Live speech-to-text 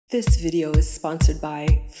This video is sponsored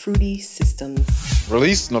by Fruity Systems.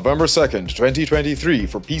 Released November 2nd, 2023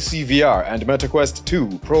 for PC VR and MetaQuest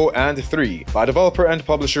 2 Pro and 3 by developer and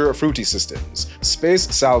publisher Fruity Systems.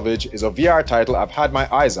 Space Salvage is a VR title I've had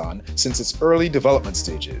my eyes on since its early development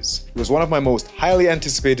stages. It was one of my most highly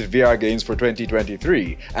anticipated VR games for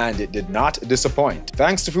 2023, and it did not disappoint.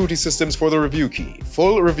 Thanks to Fruity Systems for the review key.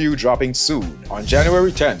 Full review dropping soon. On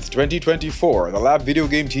January 10th, 2024, the Lab Video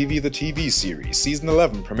Game TV The TV series Season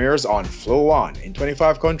 11 premieres on Flow On in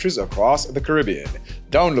 25 countries across the Caribbean.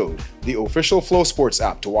 Download the official Flow Sports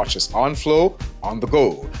app to watch us on Flow, on the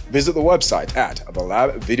go. Visit the website at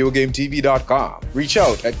thelabvideogametv.com. Reach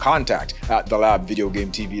out at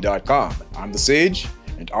contact@thelabvideogametv.com. I'm the Sage,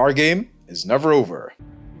 and our game is never over.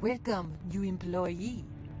 Welcome, new employee.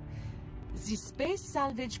 The Space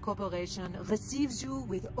Salvage Corporation receives you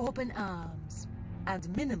with open arms and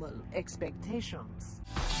minimal expectations.